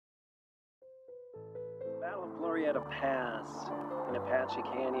Battle of Glorieta Pass in Apache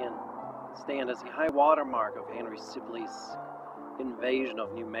Canyon stand as the high water mark of Henry Sibley's invasion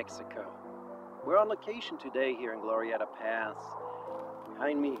of New Mexico. We're on location today here in Glorieta Pass.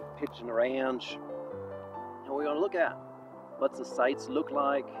 Behind me, Pigeon Ranch. And we're going to look at what the sites look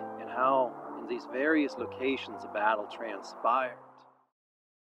like and how in these various locations the battle transpired.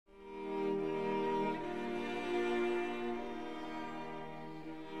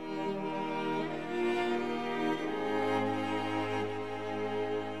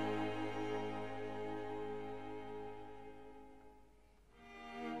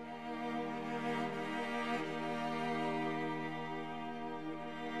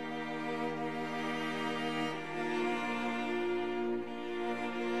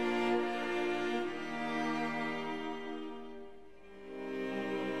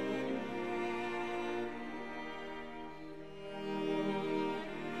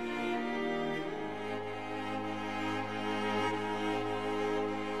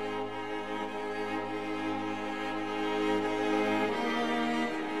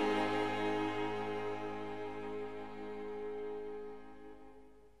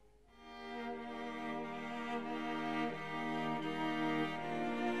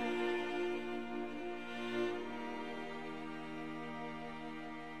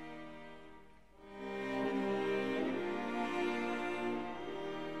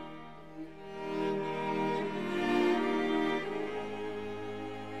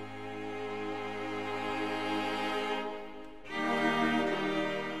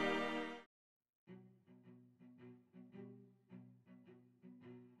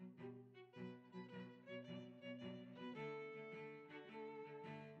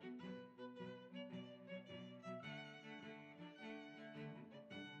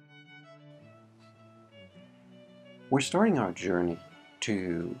 We're starting our journey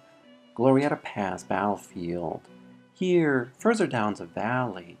to Glorieta Pass battlefield here further down the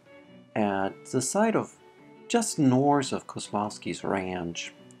valley at the site of just north of Tchaikosvky's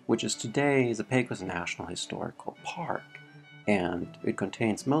ranch, which is today the Pecos National Historical Park, and it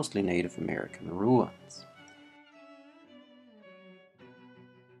contains mostly Native American ruins.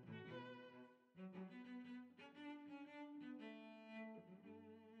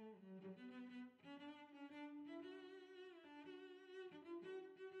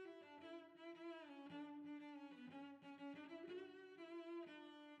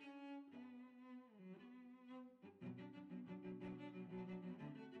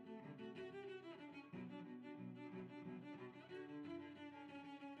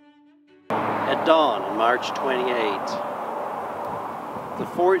 At dawn on March 28, the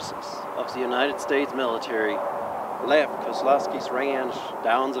forces of the United States military left Tchaikosvky's ranch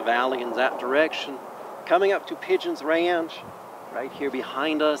down the valley in that direction, coming up to Pigeon's Ranch, right here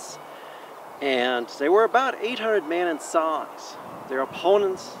behind us, and they were about 800 men in size. Their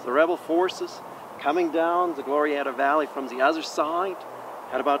opponents, the rebel forces, coming down the Glorieta Valley from the other side,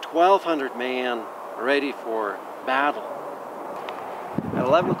 had about 1,200 men ready for battle. At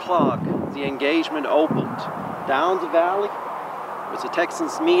 11 o'clock, the engagement opened. Down the valley was the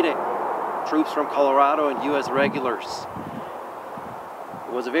Texans meeting, troops from Colorado and U.S. regulars.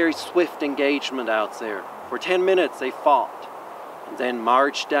 It was a very swift engagement out there. For 10 minutes they fought, and then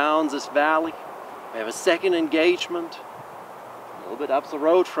marched down this valley. We have a second engagement, a little bit up the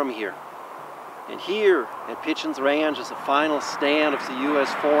road from here. And here at Pigeon's Ranch is the final stand of the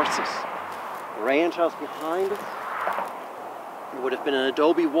U.S. forces. The ranch house behind us, it would have been an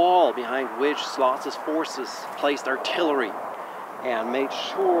adobe wall behind which Sloss's forces placed artillery and made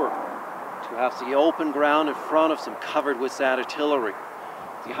sure to have the open ground in front of them covered with that artillery.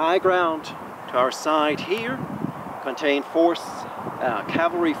 The high ground to our side here contained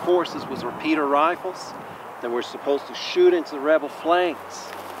cavalry forces with repeater rifles that were supposed to shoot into the rebel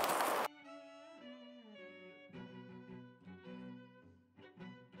flanks.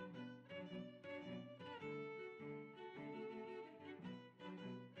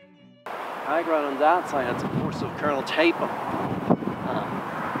 High ground on that side had the force of Colonel Tappan.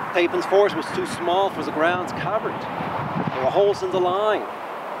 Tappan's force was too small for the grounds covered. There were holes in the line.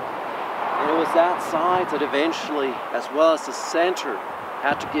 And it was that side that eventually, as well as the center,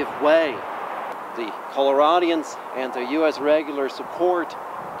 had to give way. The Coloradians and their U.S. regular support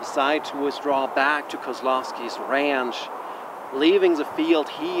decided to withdraw back to Tchaikosvky's ranch, leaving the field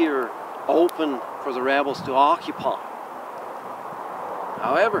here open for the rebels to occupy.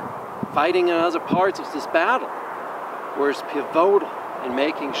 However, fighting in other parts of this battle was pivotal in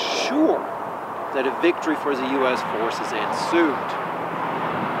making sure that a victory for the U.S. forces ensued.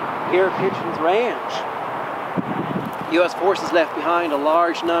 Here at Pigeon's Ranch, U.S. forces left behind a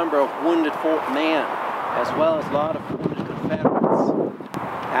large number of wounded men. as well as a lot of wounded Confederates.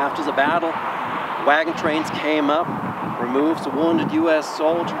 After the battle, wagon trains came up, removes the wounded U.S.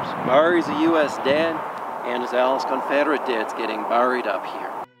 soldiers, buries the U.S. dead, and as well as Confederate deads getting buried up here.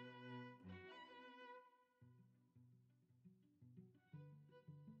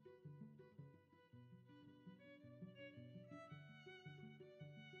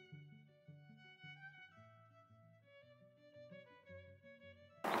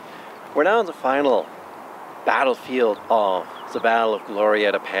 We're now in the final battlefield of the Battle of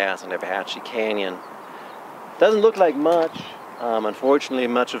Glorieta Pass and Apache Canyon. Doesn't look like much. Unfortunately,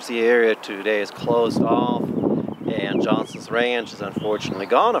 much of the area today is closed off, and Johnson's Ranch is unfortunately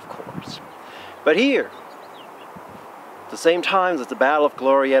gone, of course. But here, at the same time that the Battle of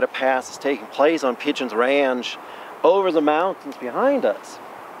Glorieta Pass is taking place on Pigeon's Ranch, over the mountains behind us,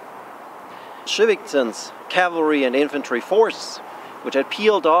 Chivington's cavalry and infantry forces, which had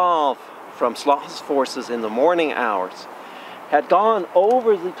peeled off from Sloth's forces in the morning hours, had gone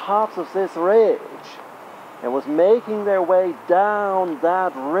over the tops of this ridge and was making their way down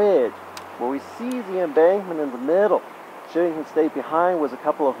that ridge where we see the embankment in the middle. Chivington stayed behind with a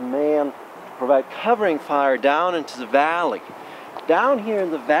couple of men to provide covering fire down into the valley. Down here in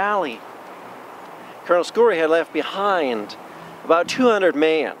the valley, Colonel Scurry had left behind about 200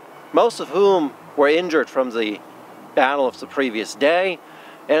 men, most of whom were injured from the battle of the previous day,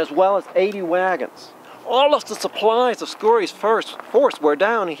 as well as 80 wagons. All of the supplies of Scurry's first force were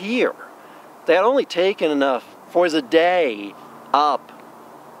down here. They had only taken enough for the day up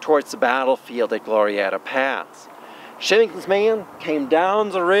towards the battlefield at Glorieta Pass. Chivington's men came down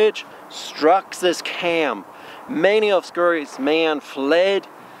the ridge, struck this camp. Many of Scurry's men fled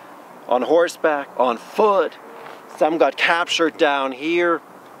on horseback, on foot. Some got captured down here.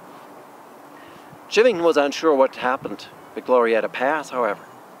 Chivington was unsure what happened at Glorieta Pass, however.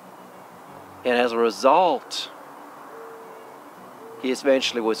 And as a result, he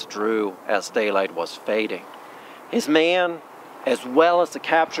eventually withdrew as daylight was fading. His men, as well as the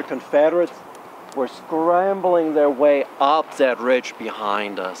captured Confederates, were scrambling their way up that ridge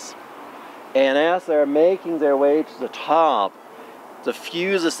behind us. And as they're making their way to the top, the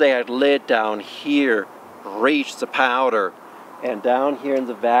fuses they had lit down here reached the powder. And down here in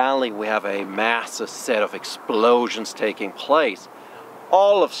the valley, we have a massive set of explosions taking place.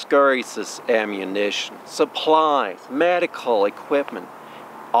 All of Scurry's ammunition, supplies, medical equipment,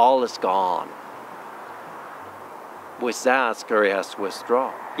 all is gone. With that, Scurry has to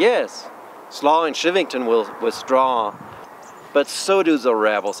withdraw. Yes, Slaw and Chivington will withdraw, but so do the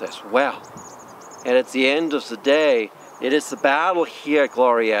rebels as well. And at the end of the day, it is the battle here at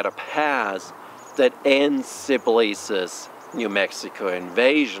Glorieta Pass that ends Sibley's New Mexico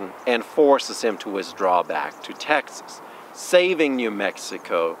invasion and forces him to withdraw back to Texas, saving New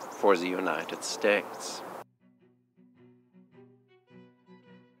Mexico for the United States.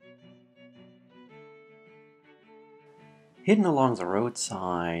 Hidden along the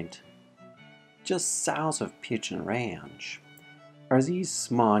roadside, just south of Pigeon Ranch, are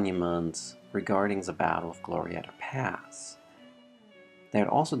these monuments regarding the Battle of Glorieta Pass. They had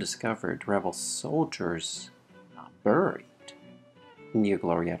also discovered rebel soldiers buried near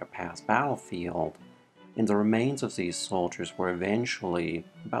Glorieta Pass battlefield, and the remains of these soldiers were eventually,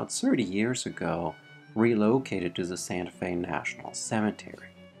 about 30 years ago, relocated to the Santa Fe National Cemetery.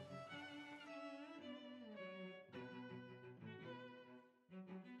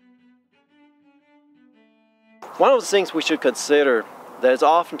 One of the things we should consider that is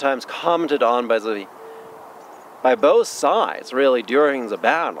oftentimes commented on by both sides, really, during the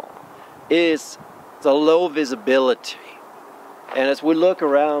battle, is the low visibility. And as we look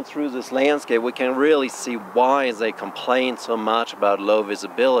around through this landscape, we can really see why they complain so much about low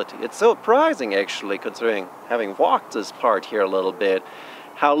visibility. It's so surprising, actually, considering having walked this part here a little bit,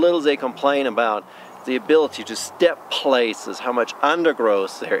 how little they complain about the ability to step places, how much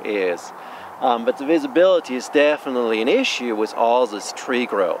undergrowth there is. But the visibility is definitely an issue with all this tree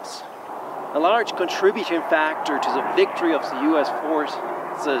growth. A large contributing factor to the victory of the U.S.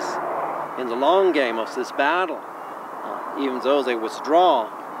 forces in the long game of this battle, even though they withdraw,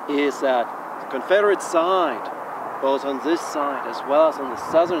 is that the Confederate side, both on this side as well as on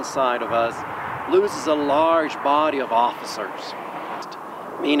the southern side of us, loses a large body of officers.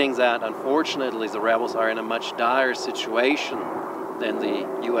 Meaning that, unfortunately, the rebels are in a much dire situation than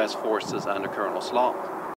the U.S. forces under Colonel Sloth.